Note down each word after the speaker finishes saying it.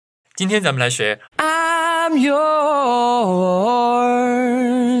今天咱们来学 I'm yours。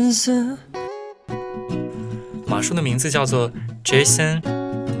 马叔的名字叫做 Jason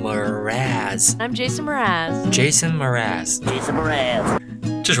Mraz。 I'm Jason Mraz。 Jason Mraz。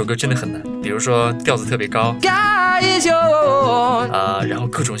 这首歌真的很难，比如说调子特别高然后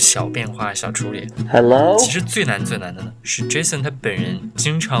各种小变化小处理。 Hello。 其实最难的呢是 Jason 他本人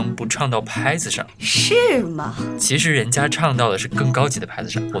经常不唱到拍子上。是吗？其实人家唱到的是更高级的拍子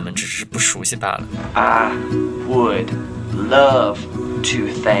上，我们只是不熟悉罢了。 I would love to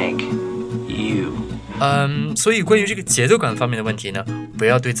thank you。 所以关于这个节奏感方面的问题呢，不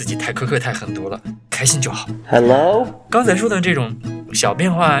要对自己太苛刻太狠毒了，开心就好。 Hello。 刚才说的这种小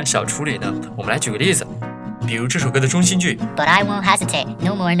变化小处理呢，我们来举个例子，比如这首歌的中心句 But I won't hesitate,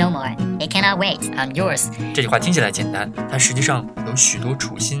 no more, no more. It cannot wait, I'm yours. 这句话听起来简单，它实际上有许多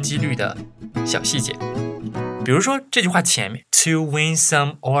处心积虑的小细节。比如说这句话前面 To win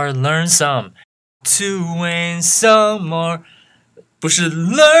some or learn some， To win some or 不是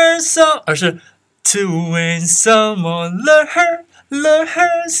learn some， 而是 To win some or learn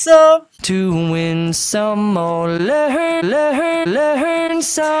some。 To win some or learn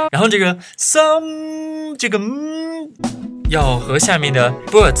some。 然后这个 some 这个要和下面的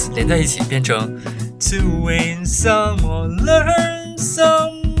but 连在一起，变成 To win some or learn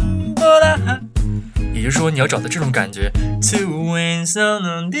some。 也就是说你要找到这种感觉 To win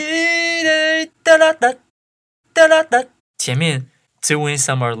some 哒啦哒哒啦哒，前面 To win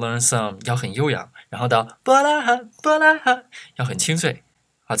some or learn some 要很悠扬，然后到巴拉哈巴拉哈要很清脆。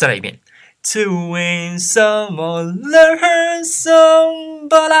好，再来一遍 To win some or learn some，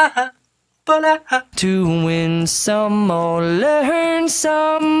 巴拉哈巴拉哈。 To win some or learn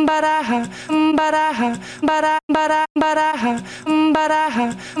some。 Ba-da-ha, ba-da-ha, ba-da, ba-da, ba-da-ha,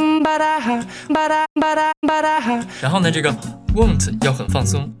 ba-da-ha, ba-da-ha, ba-da, ba-da, ba-da-ha。 然后呢，这个 won't 要很放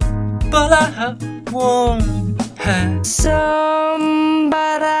松，巴拉哈 won't have Some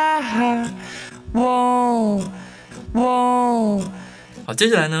ba-da-ha, won't。 好，接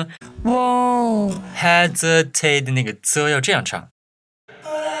下来呢 hesitate 的那个 z 要这样唱，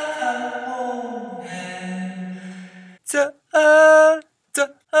 hesitate。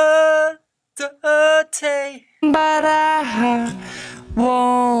 Ba-da-ha,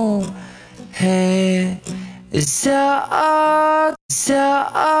 won't hesitate。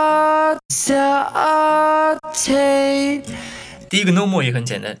 第一个 no more 也很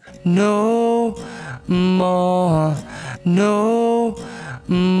简单， No more, no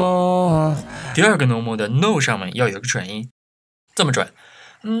more。 第二个 no more 的 no 上面要有一个转音，这么转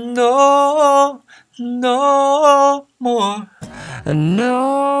no no more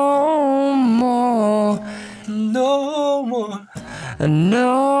No more, no more。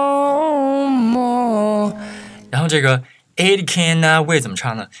 no more。 然后这个 it cannot wait 怎么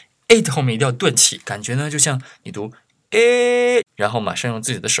唱呢？ it 后面一定要顿气，感觉呢就像你读 it， 然后马上用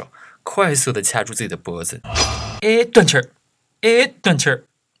自己的手快速的掐住自己的脖子， it 断气儿 it 断气儿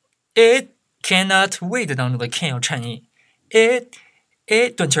it cannot wait 当中的 can 要颤音， it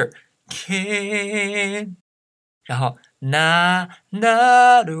断气儿 can， 然后 not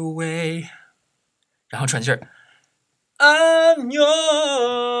away， 然后喘气儿 I'm your，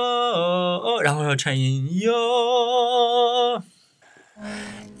 然后要颤音 your，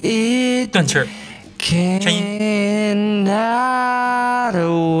 It 断气儿 cannot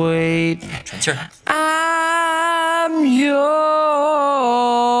wait， 喘气儿 I'm yours。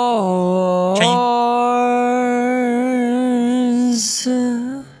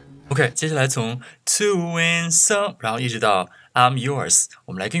 OK， 接下来从 to win some， 然后一直到 I'm yours，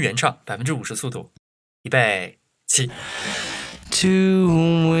 我们来跟原唱50%速度，预备起。 To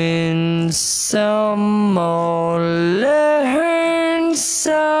win some or learn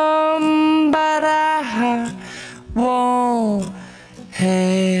some, but I won't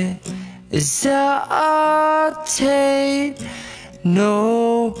hesitate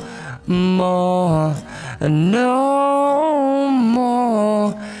no more, no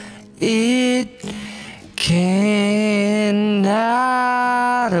more. It cannot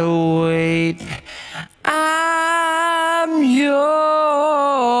wait. I'm yours。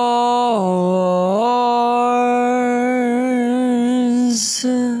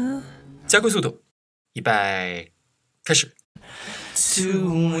 加快速度，预备开始。 To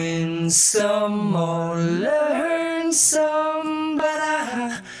win some or learn some, but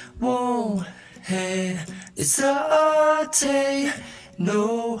I won't hesitate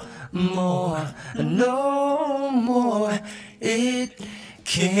no more, no more. It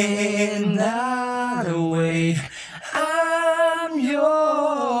cannot wait. I'm yours。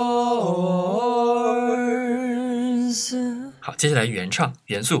 好，接下来原唱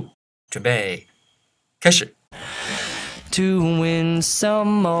元素准备开始。To win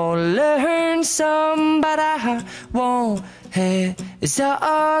some or learn some, but I won't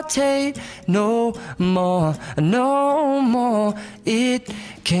hesitate no more, no more. It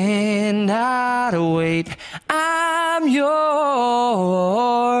cannot wait. I'm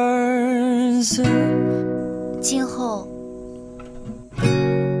yours. 今后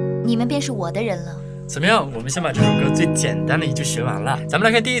你们便是我的人了。怎么样？我们先把这首歌最简单的一句学完了。咱们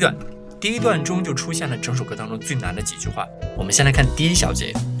来看第一段。第一段中就出现了整首歌当中最难的几句话。我们先来看第一小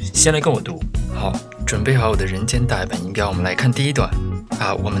节，先来跟我读。好，准备好我的人间大爱版音标，我们来看第一段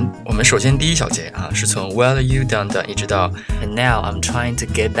啊。我们首先第一小节啊，是从 Well you done done 一直到 And now I'm trying to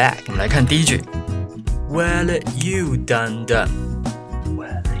get back。我们来看第一句 Well you done done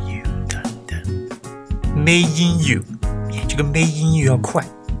Well you done done Made in you， 这个 Made in you 要快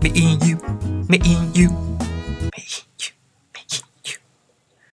Made in you Made in you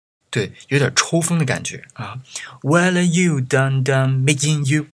对，有点抽风的感觉啊。Well you done done making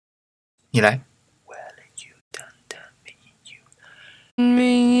you， 你来。Well you done done making you，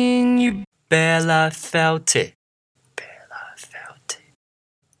 Me and you. Bella felt it, Bella felt it,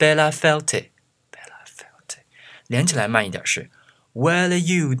 Bella felt it, Bella felt it。连起来慢一点是 Well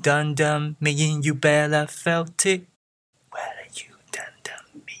you done done making you Bella felt it, Well you done done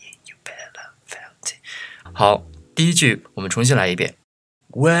making you Bella felt it。好，第一句我们重新来一遍。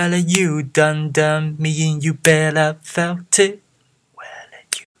Well you done done me and you Bella felt it Well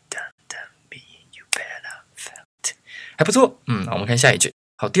you done done me and you Bella felt it 还不错，我们看下一句。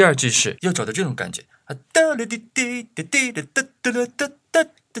好，第二句是要找到这种感觉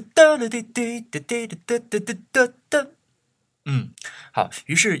好，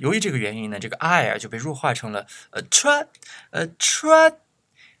于是由于这个原因呢，这个 I 啊就被弱化成了try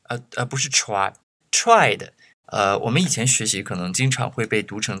不是 tried我们以前学习可能经常会被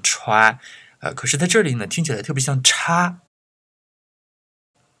读成 try， 可是在这里呢，听起来特别像叉。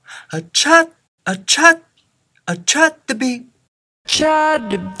try the beat， Try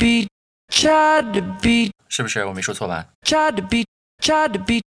the beat, try the beat， 是不是？我没说错吧 ？Try the beat, try the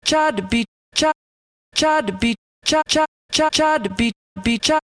beat, try the beat, try the beat, try the beat, beat,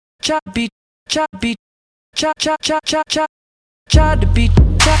 try the beat, try the beat, try the beat,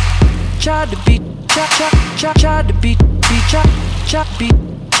 try the beat。Try the beat, beat, try beat,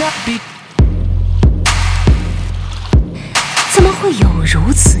 try beat。 怎么会有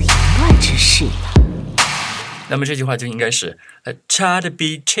如此淫乱之事呢？那么这句话就应该是 try to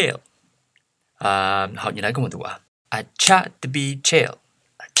be chill。好，你来跟我读啊。I try to be chill,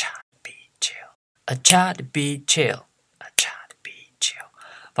 I try to be chill, I try to be chill, I try to be chill。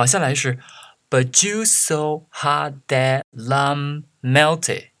往下来是 But you so hot that I'm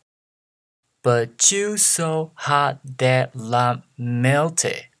melted。But you so hot that I'm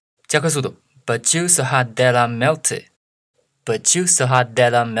melted。 加快速度 But you so hot that I'm melted。 But you so hot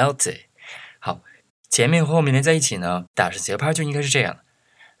that I'm melted。 好，前面和后面连在一起呢，打上节拍就应该是这样。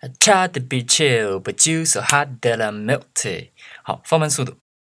 I try to be chill But you so hot that I'm melted。 好，放慢速度。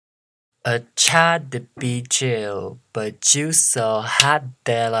 I try to be chill But you so hot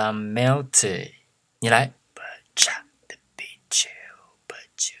that I'm melted。 你来。 But try to be chill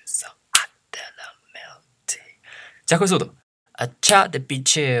加快速度 I try to be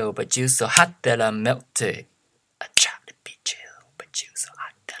chill But you so hot that I'm melted I try to be chill But you so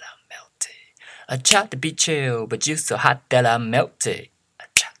hot that I'm melted I try to be chill But you so hot that I'm melted I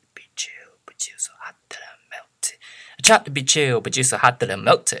try to be chill But you so hot that I'm melted I try to be chill But you so hot that I'm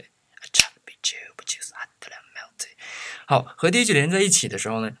melted I try to be chill But you so hot that I'm melted。 好，和第一句连在一起的时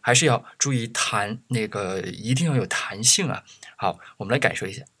候呢，还是要注意弹，一定要有弹性啊。好，我们来感受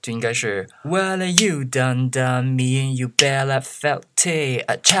一下，就应该是 Well you done done me and you Bella felt it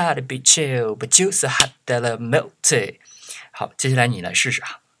I try to be chill But you so hot that I melted。 好，接下来你来试试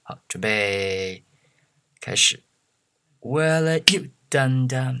啊。好，准备开始 Well you done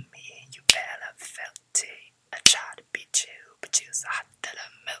done me and you Bella felt it I try to be chill But you so hot that I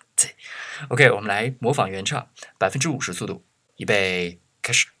melted。 OK， 我们来模仿原唱，50%速度，预备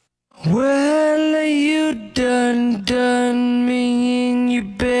开始。Well, you done me and you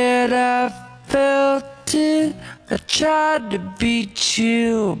bet I felt it. I tried to be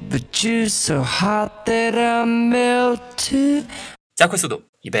chill, but you're so hot that I melted. 加快速度，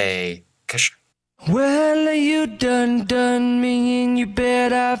预备开始。Well, you done me and you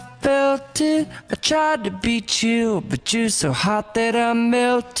bet I felt it. I tried to be chill, but you're so hot that I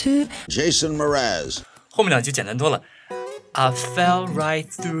melted. Jason Mraz。 后面两句简单多了。I fell right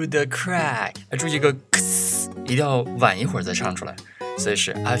through the crack。 注意这个 kræks 一定要晚一会儿再唱出来，所以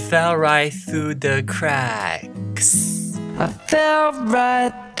是 I fell right through the cracks。 I fell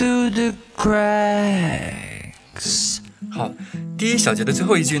right through the cracks。好，第一小节的最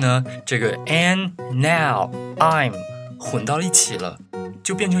后一句呢，这个 and now I'm 混到了一起了，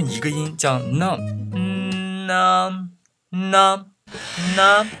就变成一个音，叫 num。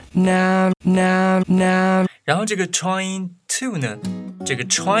然后这个 trying to 呢，这个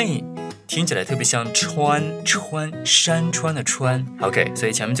trying 听起来特别像山川的川 ，OK， 所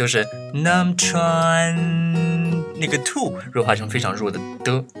以前面就是 num 川，那个 to 弱化成非常弱的，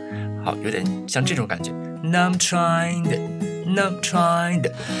好，有点像这种感觉 num trying 的 num trying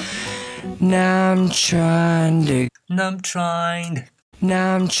的 Now I'm trying to num trying 的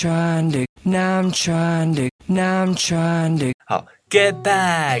Now I'm trying to Now I'm trying to Now I'm trying to 好 get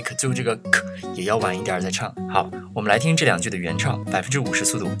back 最后这个 k 也要晚一点再唱。好，我们来听这两句的原唱，50%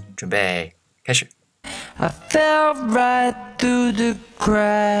速度，准备开始。 I fell right through the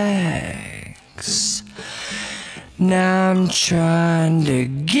cracks. Now I'm trying to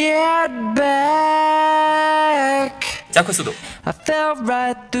get back. 加快速度。 I fell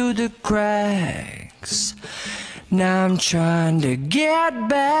right through the cracks. Now I'm trying to get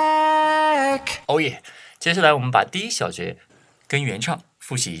back. 哦耶！接下来我们把第一小节跟原唱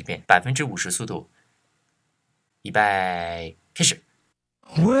复习一遍，50%速度，预备开始。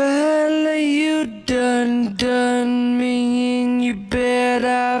 Well, you done me and you bet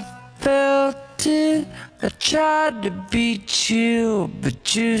I felt it. I tried to beat you,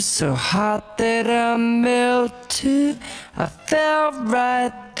 but you're so hot that I melted. I fell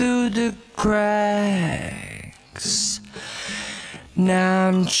right through the cracks.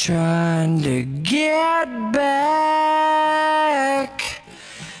 Now I'm trying to get back.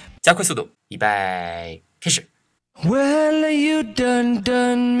 加快速度，预备开始。 Well, you done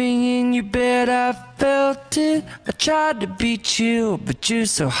me and you bet I felt it. I tried to beat you, but you're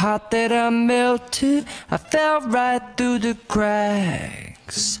so hot that I melted. I fell right through the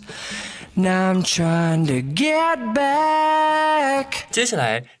cracks. Now I'm trying to get back. 接下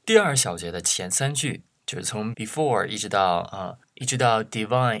来第二小节的前三句，就是从 before 一直到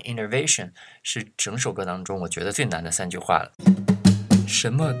divine intervention， 是整首歌当中我觉得最难的三句话了。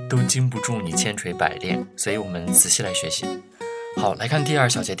什么都经不住你千锤百炼，所以我们仔细来学习。好，来看第二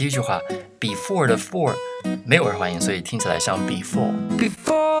小节第一句话 ，before 的 for 没有儿化音，所以听起来像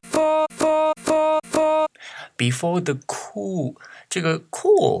before。before 的 cool， 这个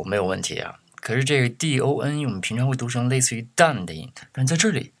cool 没有问题啊，可是这个 don 我们平常会读成类似于 done 的音，但在这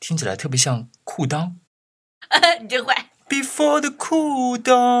里听起来特别像裤裆。你真坏。Before the cool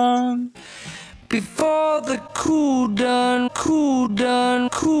down。Before the cool done.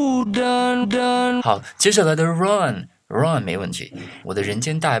 好，接下来的 run 没问题。我的人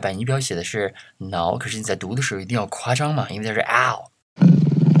间大爱版仪表写的是 now， 可是你在读的时候一定要夸张嘛，因为它是 ow，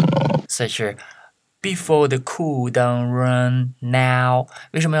 所以是 before the cool down run now。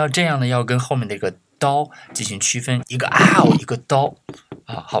为什么要这样呢？要跟后面的一个刀进行区分，一个 ow， 一个刀。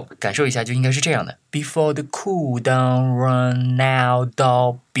好，感受一下，就应该是这样的 ：Before the cool down run now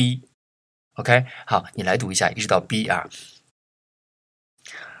到 B。OK， 好，你来读一下，一直到 B 啊。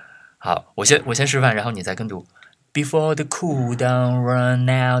好，我先示范，然后你再跟读。Before the cool down run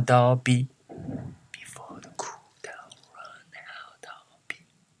now 到 B。Before the cool down run now 到 B。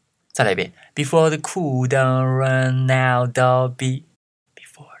再来一遍。Before the cool down run now 到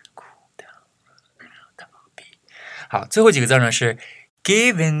B。Before the cool down run now 到 B。好，最后几个字呢是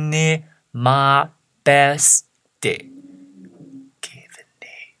givin it my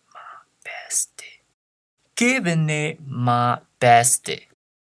bestest。Giving it my bestest.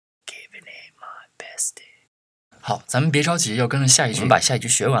 Giving it my bestest. 好，咱们别着急，要跟着下一句，我们把下一句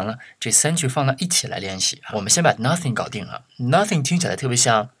学完了，这三句放到一起来练习。我们先把 nothing 搞定啊 ，nothing 听起来特别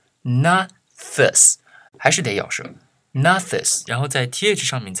像 nothis， 还是得咬舌 nothis， 然后在 th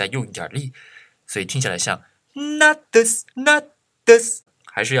上面再用一点力，所以听起来像 nothis，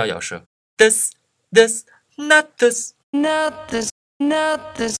 还是要咬舌 this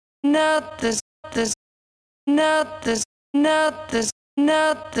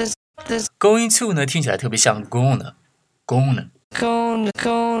nothis。Going to 呢听起来特别像 gonna。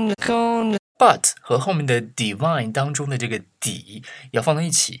 But 和后面的 divine 当中的这个底要放到一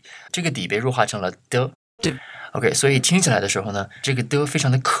起，这个底被弱化成了的。OK， 所以听起来的时候呢，这个的非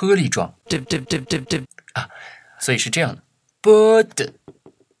常的颗粒状啊，所以是这样的 but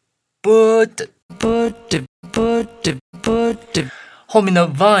后面的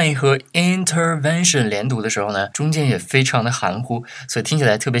vine 和 intervention 连读的时候呢，中间也非常的含糊，所以听起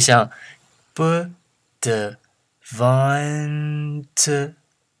来特别像 but vine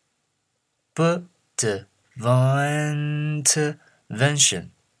but intervention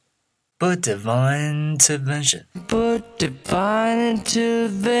But divine intervention. But divine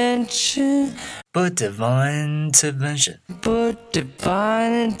intervention. But divine intervention. But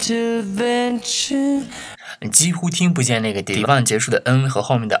divine intervention. 你几乎听不见那个 divine 结束的 n 和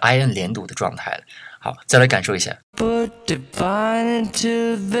后面的 in 连读的状态了。好，再来感受一下。But divine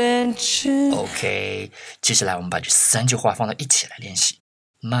intervention. OK， 接下来我们把这3句话放到一起来练习，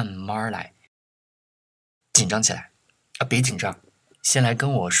慢慢来。紧张起来啊，别紧张，先来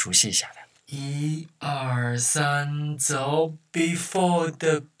跟我熟悉一下的。1、2、3，走 ！Before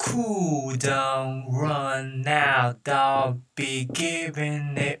the cool down run out, I'll be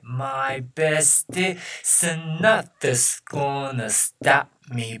giving it my best. It's nothing's gonna stop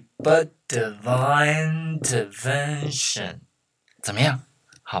me but divine intervention. 怎么样？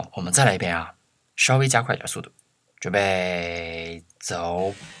好，我们再来一遍啊，稍微加快点速度，准备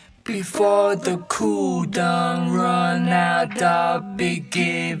走。Before the cool down run out, I'll be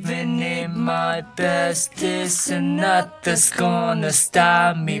giving it my best. It's nothing's gonna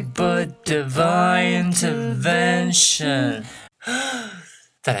stop me but divine intervention.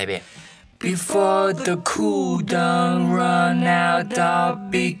 再来一遍。Before the cool down run out, I'll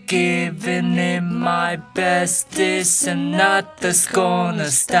be giving it my best. It's nothing's gonna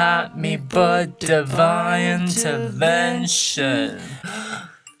stop me but divine intervention.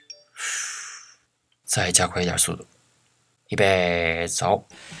 再加快一点速度，预备走。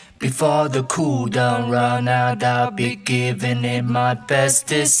Before the cool down run out, I'll be giving it my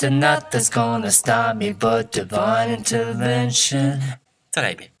best. It's nothing's gonna stop me but divine intervention. 再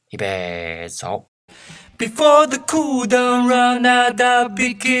来一遍，预备走。Before the cool down run out, I'll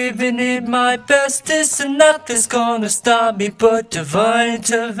be giving it my best. It's nothing's gonna stop me but divine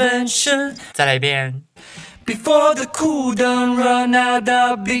intervention. 再来一遍。Before the cool down run out,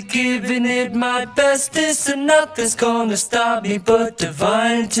 I'll be giving it my best. It's nothing's gonna stop me but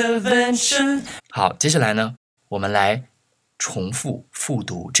divine intervention. 好，接下来呢，我们来重复复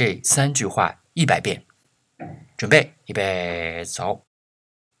读这3句话100遍。准备，预备，走。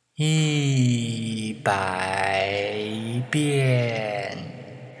100遍。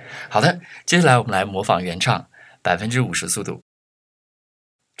好的，接下来我们来模仿原唱，50%速度。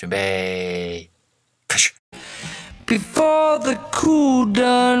准备，开始。Before the cool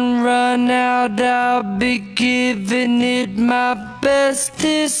down run out, I'll be giving it my best.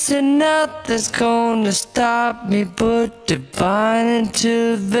 This and nothing's gonna stop me but divine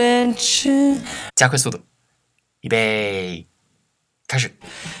intervention. 加快速度，预备，开始。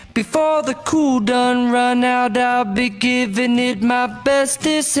Before the cool down run out, I'll be giving it my best.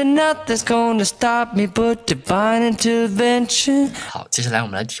 This and nothing's gonna stop me but divine intervention. 好，接下来我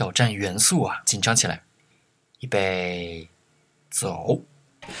们来挑战元素啊，紧张起来。预备，走。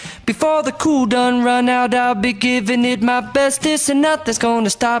Before the cool down run out, I'll be giving it my best. This and nothing's gonna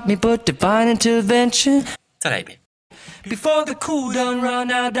stop me but divine intervention. 再来一遍。Before the cool down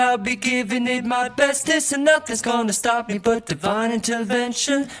run out, I'll be giving it my best. This and nothing's gonna stop me but divine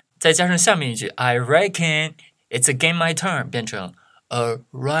intervention. 再加上下面一句 I reckon it's again my turn 变成 I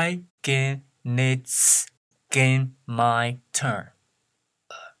reckon it's again my turn.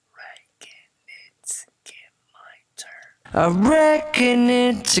 I reckon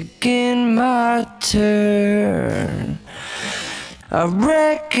it's again my turn. I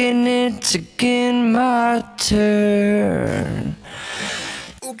reckon it's again my turn.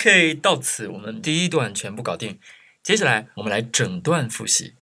 OK， 到此我们第一段全部搞定。接下来我们来整段复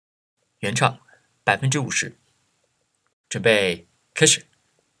习。原唱50%，准备开始。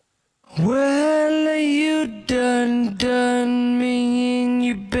Well, you done me and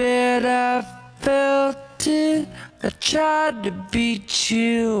you bet I felt it. I tried to beat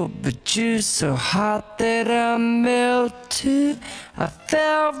you, but you're so hot that I melted. I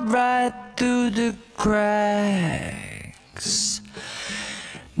fell right through the cracks.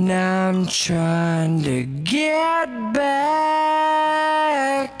 Now I'm trying to get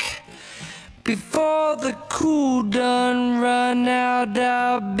back. Before the cool done run out,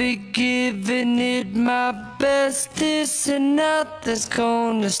 I'll be giving it my best. This and nothing's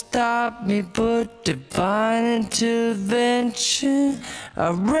gonna stop me but divine intervention. I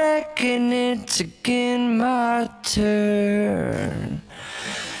reckon it's again my turn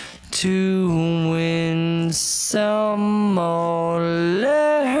to win some or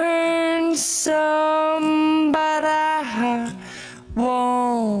learn some, but I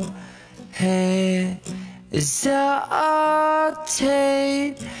won't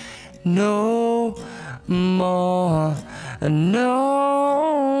hesitate no more,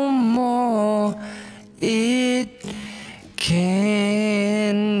 no more. It cannot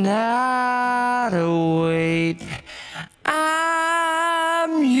wait.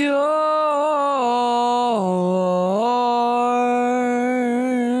 I'm yours.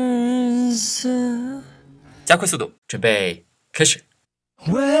 加快速度，准备开始。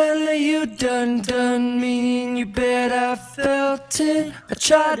Well, you done me, and you bet I felt it. I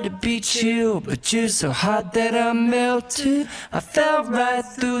tried to beat you, but you're so hot that I melted. I fell right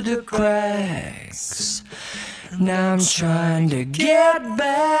through the cracks. Now I'm trying to get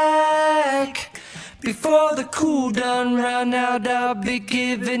back. Before the cool done run out, I'll be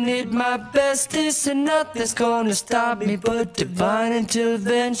giving it my bestest, and nothing's gonna stop me but divine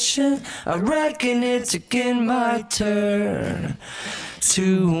intervention. I reckon it's again my turn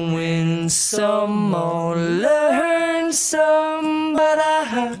to win some or learn some, but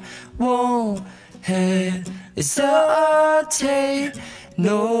I won't hesitate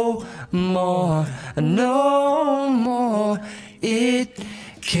no more, no more. It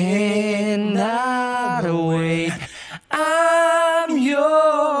cannot wait. I'm yours.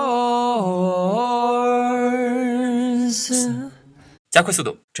 加快速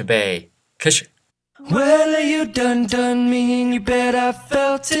度，准备开始。Well, you done me, and you bet I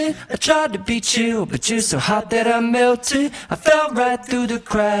felt it. I tried to beat you, but you're so hot that I melted. I fell right through the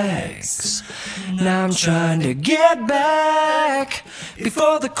cracks. Now I'm trying to get back.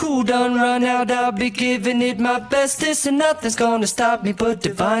 Before the cool done run out, I'll be giving it my bestest, and nothing's gonna stop me but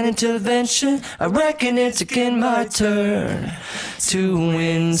divine intervention. I reckon it's again my turn to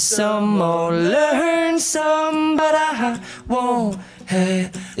win some or learn some, but I won't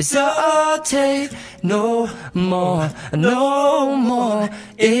hesitate no more, no more.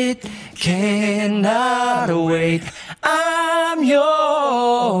 It cannot wait. I'm yours.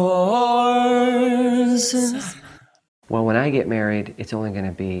 Well, when I get married, it's only going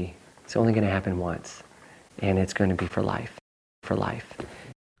to happen once, and it's going to be for life, for life.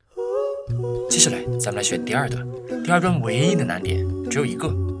 接下来咱们来学第二段。第二段唯一的难点只有一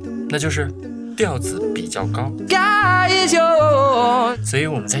个，那就是调子比较高。所以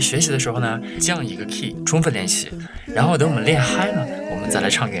我们在学习的时候呢，降一个 key， 充分练习，然后等我们练嗨了，我们再来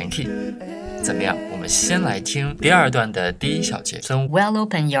唱原 key。怎么样？我们先来听第二段的第一小节，从 Well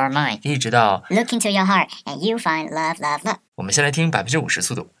open your mind. 一直到 Look into your heart and you find love, love, love. 我们先来听50%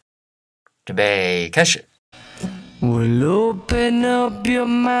速度，准备开始。Well, open up your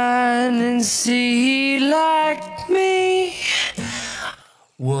mind and see like me.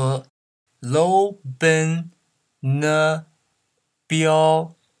 我 open 呢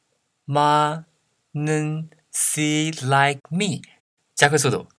表 ma 能 see like me， 加快速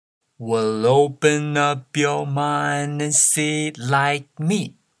度。我 open 呢表 ma 能 see like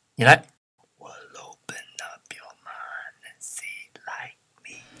me， 你来。我 open 呢表 ma 能 see like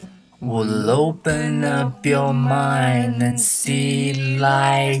me， 我 open 呢表 ma 能 see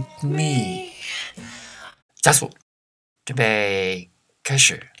like me， 加速，准备开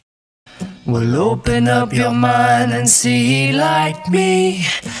始。Well, open up your mind and see like me.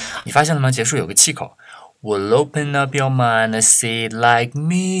 你发现了吗？结束有个气口。Well, open up your mind and see like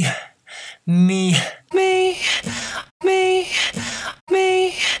me, me, Me, me,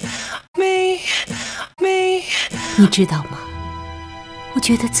 me, me, me. 你知道吗？我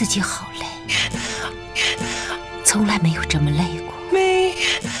觉得自己好累，从来没有这么累过。Me.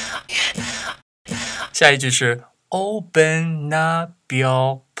 下一句是 Open up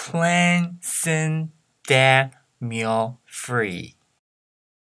your plæn s dən free，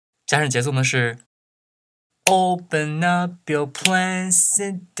 加上节奏呢是 Open up your plæn s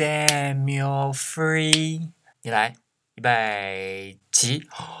dən free， 你来，预备起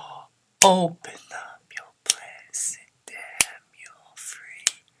Open up your plæn s dən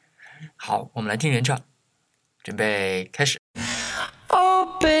free。 好，我们来听原唱，准备开始。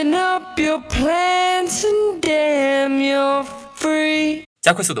Open up your plans and damn you're free.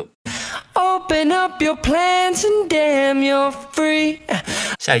 加快速度。Open up your plans and damn you're free.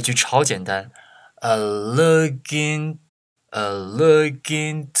 下一句超简单 A look into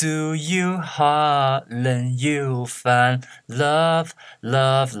your heart and you'll find love,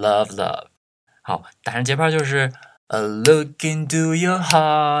 love, love, love. 好，打上节拍就是 A look into your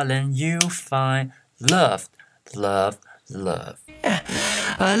heart and you'll find love, love, love.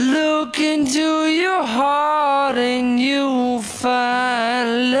 I look into your heart and you'll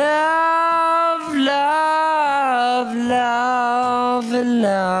find love, love, love,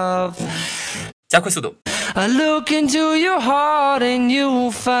 love. 加快速度。I look into your heart and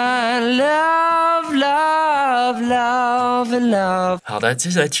you'll find love, love, love, love. 好的，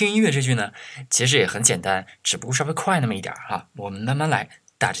接下来听音乐这句呢，其实也很简单，只不过稍微快那么一点哈。我们慢慢来，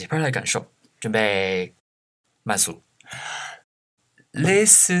打节拍来感受。准备，慢速。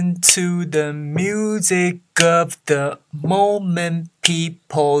Listen to the music of the moment,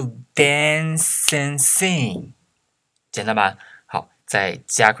 people dance and sing. 简单吧？好，再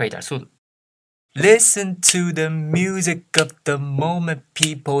加快一点速度。Listen to the music of the moment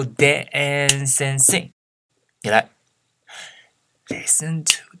people dance and sing. 你来。Listen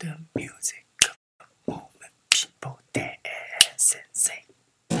to the music of the moment people dance and sing.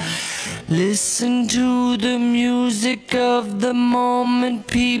 Listen to the music of the moment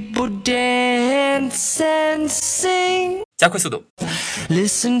people dance and sing. 加快速度。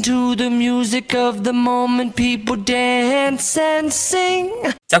Listen to the music of the moment people dance and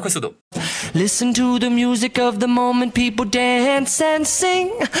sing. 加快速度。Listen to the music of the moment people dance and sing.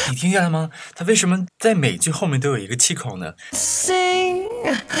 你听见了吗？他为什么在每句后面都有一个气口呢？ Sing.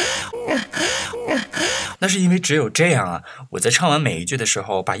 那是因为只有这样啊，我在唱完每一句的时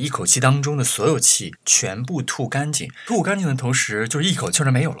候，把一口气当中的所有气全部吐干净。吐干净的同时，就是一口气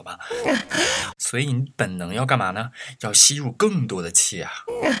都没有了嘛。所以你本能要干嘛呢？要吸入更多的气啊。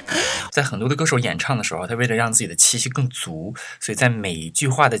在很多的歌手演唱的时候，他为了让自己的气息更足，所以在每一句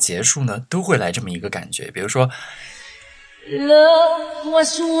话的结束呢，都会来这么一个感觉。比如说 Love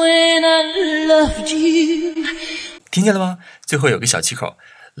was when I loved you. 听见了吗？最后有个小气口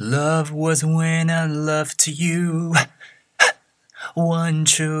Love was when I loved you. One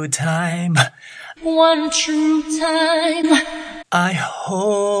true time. One true time. I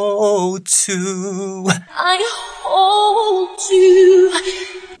hold to. I hold you.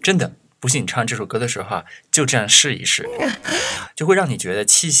 真的，不信你唱这首歌的时候啊，就这样试一试，就会让你觉得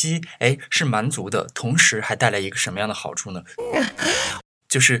气息是蛮足的，同时还带来一个什么样的好处呢？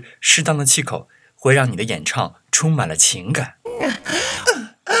就是适当的气口会让你的演唱充满了情感。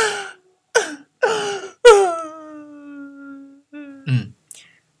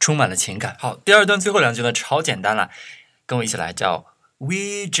充满了情感。好，第二段最后两句呢，超简单了，跟我一起来，叫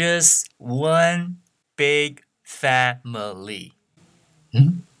We just one big family。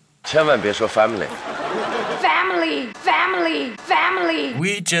千万别说 family.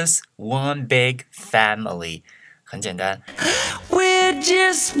 We just one big family. 很简单。We're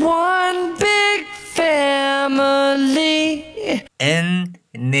just one big family. N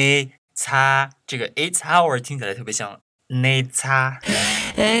内擦，这个 a 擦我听起来特别像内擦。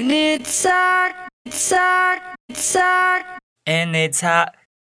And it's a And it's a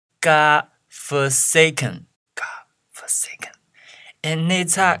God forsaken. And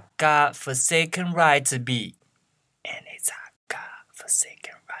it's a God forsaken right to be. And it's a God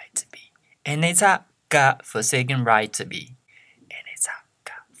forsaken right to be. And it's a God forsaken right to be. And it's a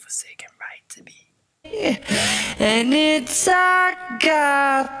God forsaken right to be. And it's a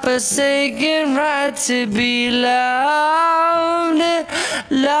God-forsaken right to be loved,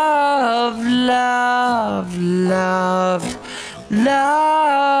 loved, loved, loved, loved.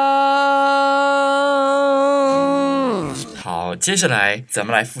 好，接下来咱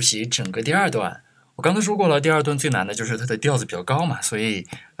们来复习整个第二段。我刚才说过了，第二段最难的就是它的调子比较高嘛，所以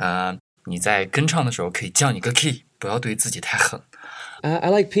你在跟唱的时候可以降一个 key， 不要对自己太狠。I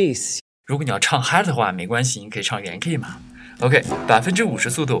like peace. 如果你要唱嗨的话，没关系，你可以唱原 key 嘛。OK， 50%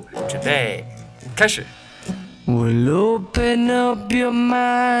速度，准备，开始。Well, open up your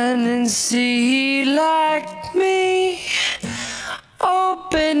mind and see like me.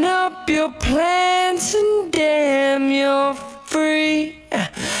 Open up your plans and damn, you're free.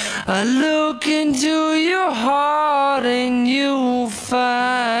 I look into your heart and you'll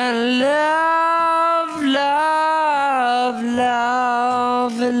find love, love,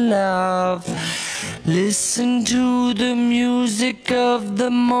 love, love. Listen to the music of the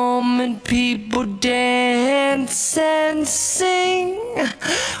moment people dance and sing.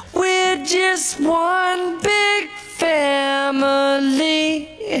 We're just one big family.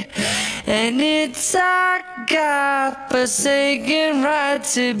 And it's our God-forsaken right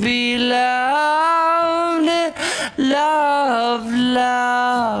to be loved, loved,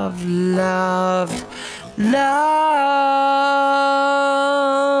 loved, loved, loved.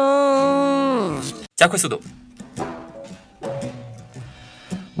 加快速度。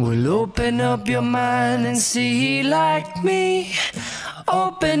 Well, open up your mind and see like me.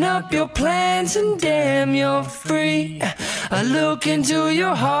 Open up your plans and damn, you're free. I look into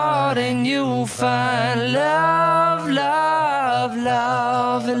your heart and you'll find love, love,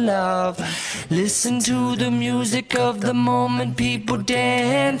 love, love. Listen to the music of the moment people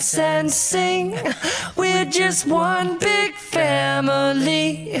dance and sing. We're just one big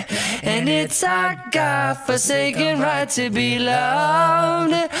family. And it's our God-forsaken right to be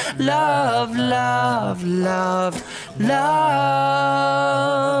loved, loved, loved, loved, loved.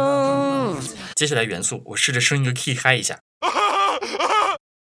 接下来元素，我试着升一个 key 嗨一下。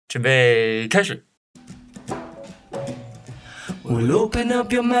准备开始。 Well, open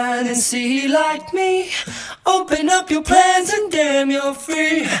up your mind and see like me. Open up your plans and damn you're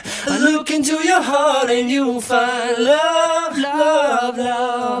free. Look into your heart and you'll find love, love,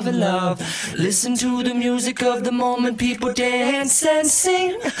 love, and love. Listen to the music of the moment, people dance and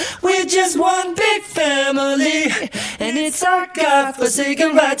sing. We're just one big family, and it's our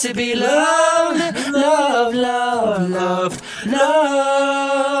God-forsaken right to be loved, loved, loved, loved,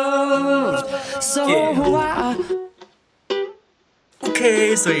 loved. So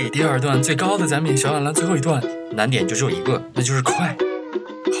OK， 所以第二段最高的咱们小懒懒最后一段难点就只有一个，那就是快，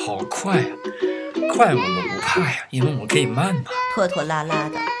好快啊！快我们不怕呀，因为我们可以慢嘛，拖拖拉拉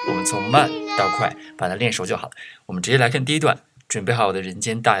的。我们从慢到快把它练熟就好了。我们直接来看第一段，准备好我的人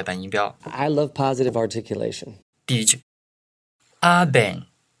间大爱版音标。I love positive articulation. 第一句 I've been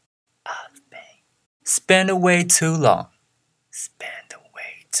spend away too long, spend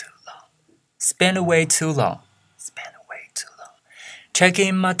away too long, spend away too long, spend away too long,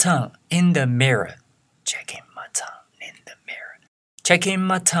 checking my tongue in the mirror, checking my tongue in the mirror, checking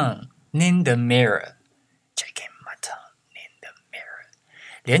my tongue in the mirror, checking my tongue in the mirror.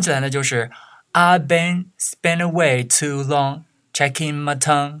 连起来呢就是 I've been spend away too long, checking my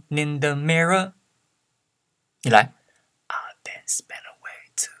tongue in the mirror. 你来 I've been spend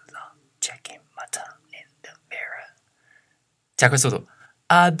away too long, checking my tongue in the mirror. 加快速度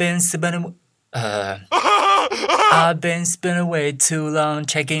I've been spend I've been spend away too long,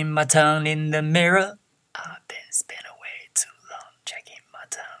 checking my tongue in the mirror. I've been spend away too long, checking my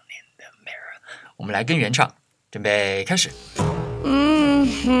tongue in the mirror. 我们来跟原唱，准备开始。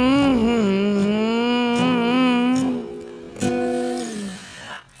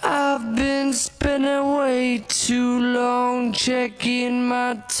I've been spending way too long checking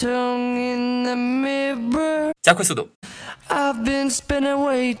my tongue in the mirror. 加快速度 I've been spending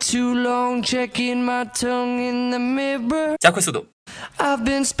way too long checking my tongue in the mirror. 加快速度 I've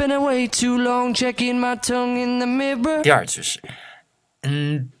been spending way too long checking my tongue in the mirror. 第二句是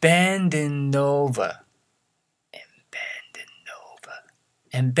bending over, bending over,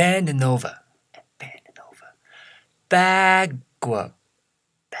 bending over, bending over, backward,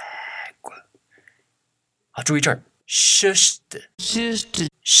 backward. 好，注意这儿 sh 的 sh 的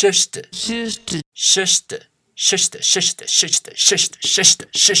sh 的 sh 的 sh 的 sh 的 sh 的 sh 的 sh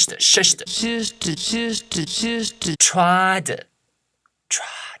的 sh 的 sh 的 sh 的 try 的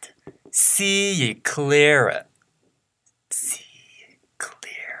see it clearer, see it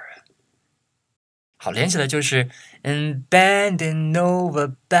clearer. 好，连起来就是 bending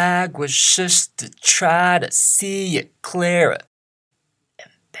over backward sh 的 try to see it clearer,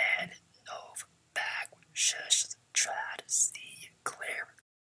 bending over backward sh 的 try to see it clearer.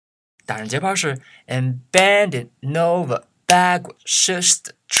 打上节拍是 bending over backward sh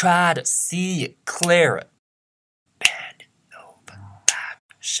的 try to see it clearer, bending over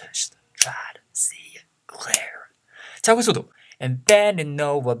backward sh 的 try to see it clearer. 加快速度 bending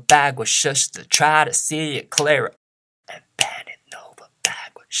over backward sh 的 try to see it clearer, bending over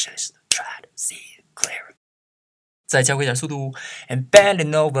backward sh 的 try to see it clearer. 再加快点速度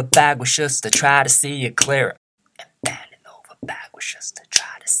bending over backward sh 的 try to see it clearer, bending over backward sh 的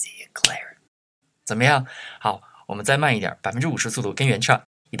try to see it clearer. 怎么样？好，我们再慢一点，50%速度跟原唱，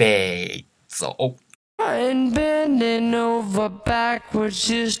预备走。And bending over backwards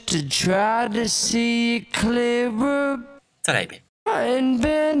just to try to see it clearer. 再来一遍。And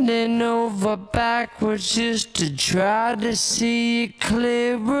bending over backwards just to try to see it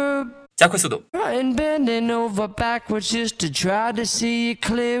clearer. 加快速度。And bending over backwards just to try to see it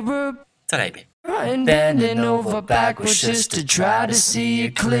clearer. 再来一遍。And bending over backwards just to try to see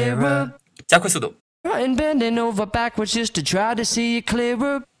it clearer. 加快速度。And bending over backwards just to try to see it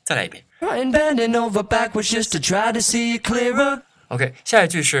clearer. 再来一遍。And bending over backwards just to try to see it clearer. OK， 下一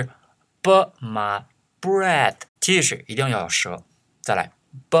句是 but my breath， 提示一定要有舌。再来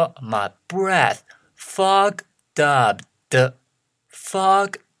but my breath fog dab 的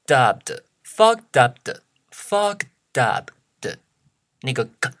fog dab 的 fog dab 的 fog dab 的那个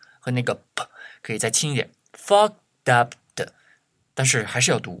g 和那个 p 可以再轻一点 fog dab 的，但是还是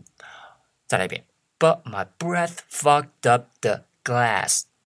要读。再来一遍 but my breath fog dab 的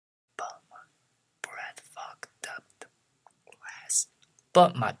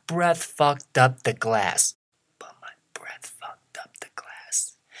glæs。But my breath fogged up the glass. But my breath fogged up the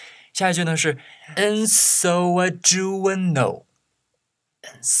glass. 下一句呢是 And so I drew a no.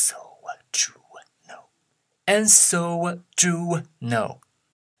 And so I drew a no. And so I drew a no.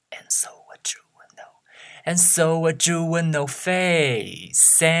 And so I drew a no. And so I drew a no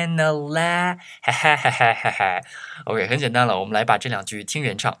face and a laugh. 哈哈哈哈哈哈。OK， 很简单了，我们来把这两句听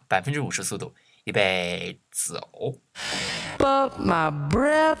原唱，50%速度，预备走。 But my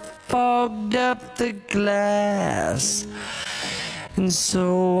breath fogged up the glass, and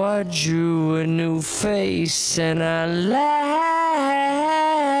so I drew a new face and I laughed.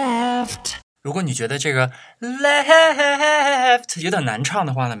 如果你觉得这个 left 有点难唱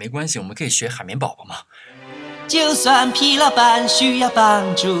的话呢，没关系，我们可以学海绵宝宝嘛。就算疲劳般需要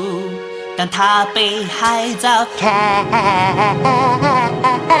帮助，但他被海藻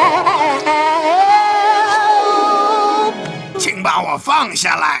请把我放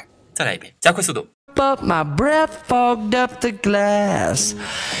下来。再来一遍，加快速度。 But my breath fogged up the glass,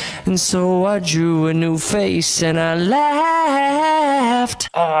 and so I drew a new face and I laughed.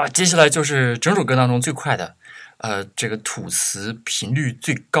 接下来就是整首歌当中最快的，这个吐词频率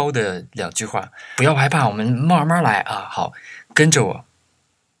最高的2句话。不要害怕，我们慢慢来啊。好，跟着我，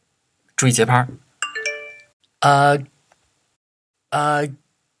注意节拍。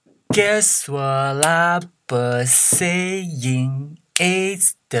Guess what I've been saying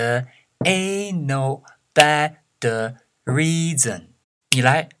is the ain't no bad reason. 你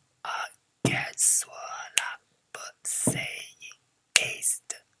来。Guess what I've been saying is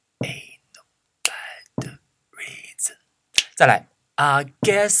the ain't no bad reason. 再来。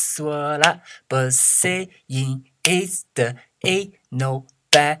Guess what I've been saying is the ain't no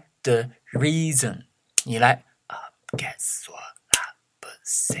bad reason. 你来。Guess what I've been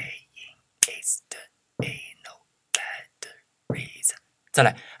saying is the ain't no bad reason. 再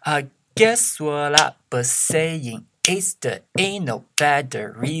来。Guess what I've been saying is the ain't no bad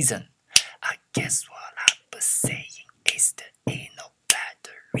reason. Guess what I've been saying is the ain't no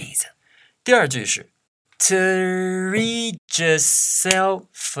bad reason. 第2句是 To read yourself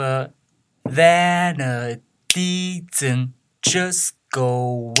vanities, just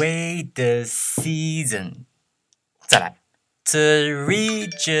go away the season. 再来 To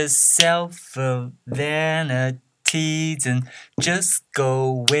read yourself vanities, just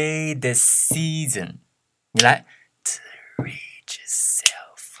go away the season. 你来 To read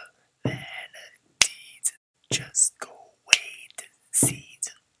yourself vanities, just go away the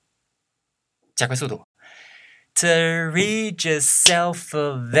season. 加快速度 To read yourself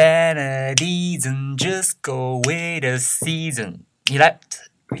vanities, just go away the season. 你来 To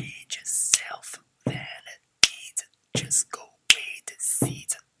read yourself vanities, just go away the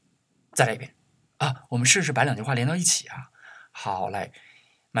season. 再来一遍我们试试把2句话连到一起啊。好，来，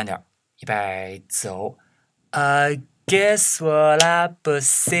慢点，预备走。Guess what I've been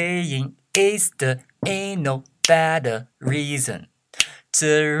saying is the ain't no bad reason.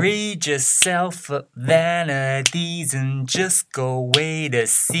 To read yourself vanities and just go away the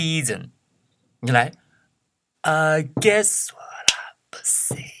season. 你来。Guess what I've been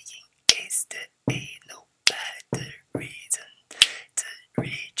saying is the ain't no bad reason. To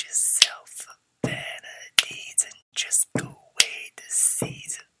read yourself vanities and just go away the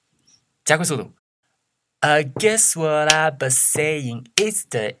season. 加快速度。Guess what I've been saying is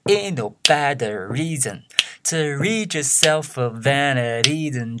the ain't no bad reason. To read yourself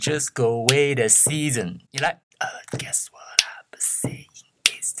vanities and just go away the season. 你来。Guess what I've been saying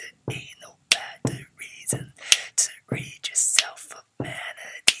is the ain't no bad reason. To read yourself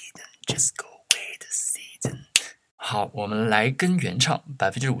vanities and just go away the season. 好，我们来跟原唱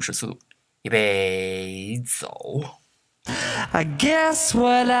50%速度，预备走。I guess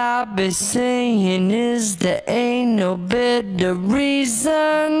what I've been saying is there ain't no better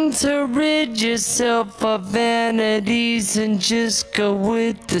reason to rid yourself of vanities and just go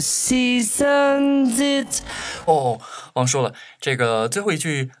with the seasons. It's 忘说了，这个最后一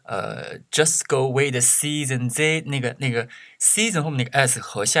句just go with the seasons， 那个 season 后面那个 s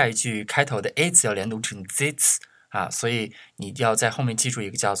和下一句开头的 it's 要连读成 zits。所以你要在后面记住一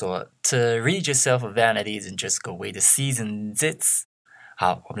个叫做 To read yourself vanities and just go with the seasons.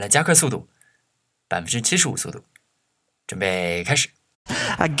 好，我们来加快速度，75%速度，准备开始。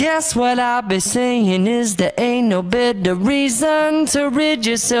I guess what I've been saying is there ain't no better reason to rid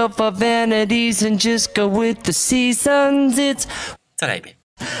yourself of vanities and just go with the seasons. It's 再来一遍。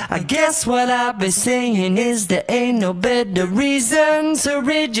I guess what I've been saying is there ain't no better reason to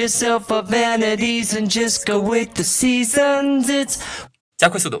rid yourself of vanities and just go with the seasons. It's 加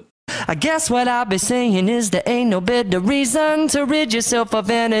快速度。I guess what I've been saying is there ain't no better reason to rid yourself of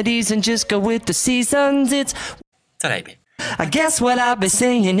vanities and just go with the seasons. It's 再来一遍。I guess what I've been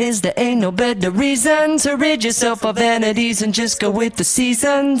saying is there ain't no better reason to rid yourself of vanities and just go with the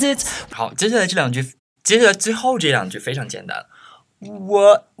seasons. It's 好，接下来最后这2句非常简单。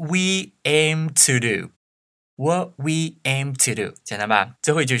What we aim to do. What we aim to do. 简单吧？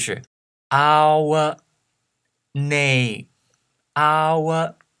最后一句是 Our name.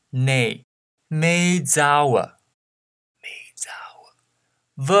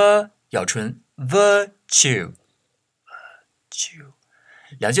 ，virtue，咬唇 virtue，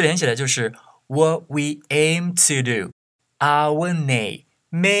 两句连起来就是 What we aim to do, our name,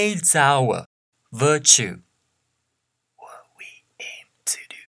 virtue. What we aim to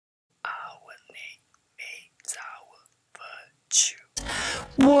do, our name, virtue.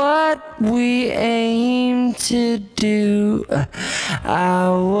 What we aim to do,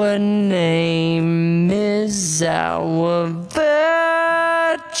 our name is our virtue.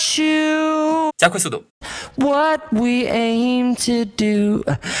 加快速度。What we aim to do,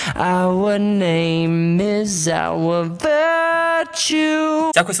 our name is our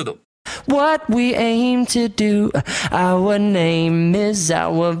virtue. 加快速度。What we aim to do, our name is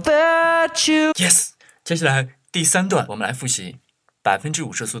our virtue. Yes， 接下来第三段我们来复习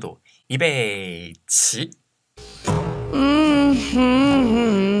50%速度，预备起。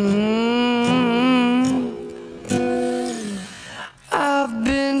I've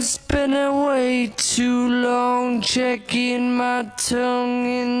been spinning way too long, checking my tongue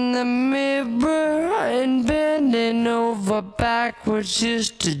in the mirror and bending over backwards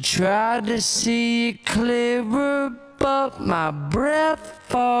just to try to see it clearer, but my breath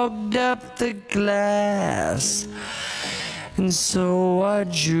fogged up the glass. And so I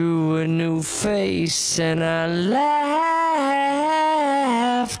drew a new face and I laughed.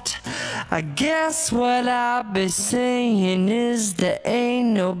 I guess what I'll be saying is there ain't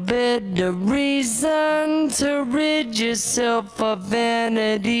no better reason to rid yourself of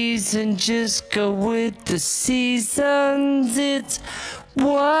vanities and just go with the seasons. It's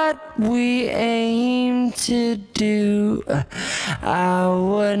what we aim to do.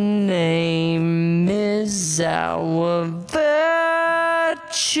 Our name is our virtue.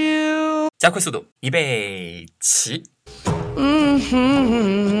 加快速度，预备起。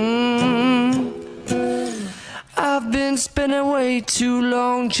I've been spinning way too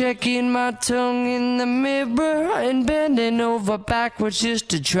long, checking my tongue in the mirror and bending over backwards just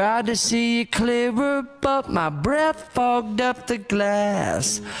to try to see it clearer, but my breath fogged up the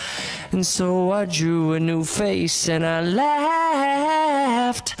glass. And so I drew a new face and I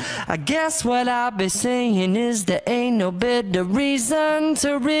laughed. I guess what I'll be saying is there ain't no better reason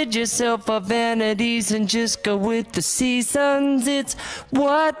to rid yourself of vanities and just go with the seasons. It's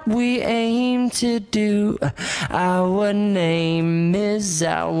what we aim to do. Our name is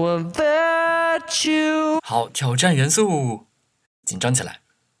our virtue. 好，挑战元素，紧张起来，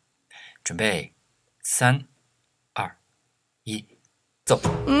准备，3、2、1，走。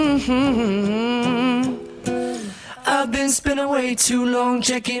I've been spinning way too long,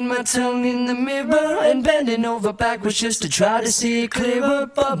 checking my tongue in the mirror and bending over backwards just to try to see it clearer,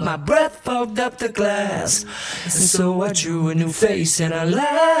 but my breath fogged up the glass. And so I drew a new face and I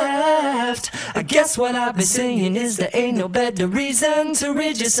laughed. I guess what I've been saying is there ain't no better reason to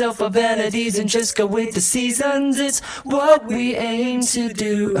rid yourself of vanities and just go with the seasons. It's what we aim to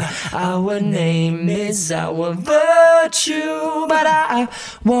do. Our name is our virtue, but I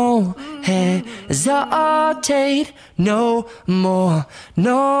won't hesitate no more,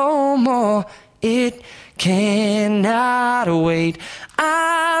 no more. It cannot wait.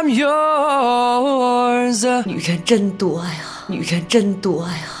 I'm yours. 女人真多呀，女人真多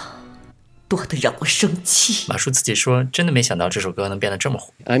呀，多得让我生气。马叔自己说，真的没想到这首歌能变得这么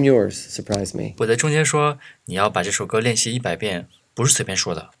火。I'm yours, surprise me. 我在中间说，你要把这首歌练习100遍，不是随便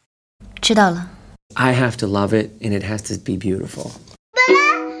说的。知道了。I have to love it, and it has to be beautiful.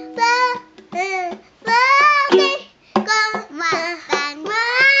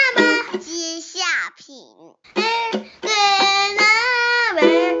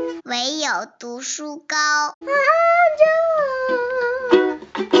 唯有读书高。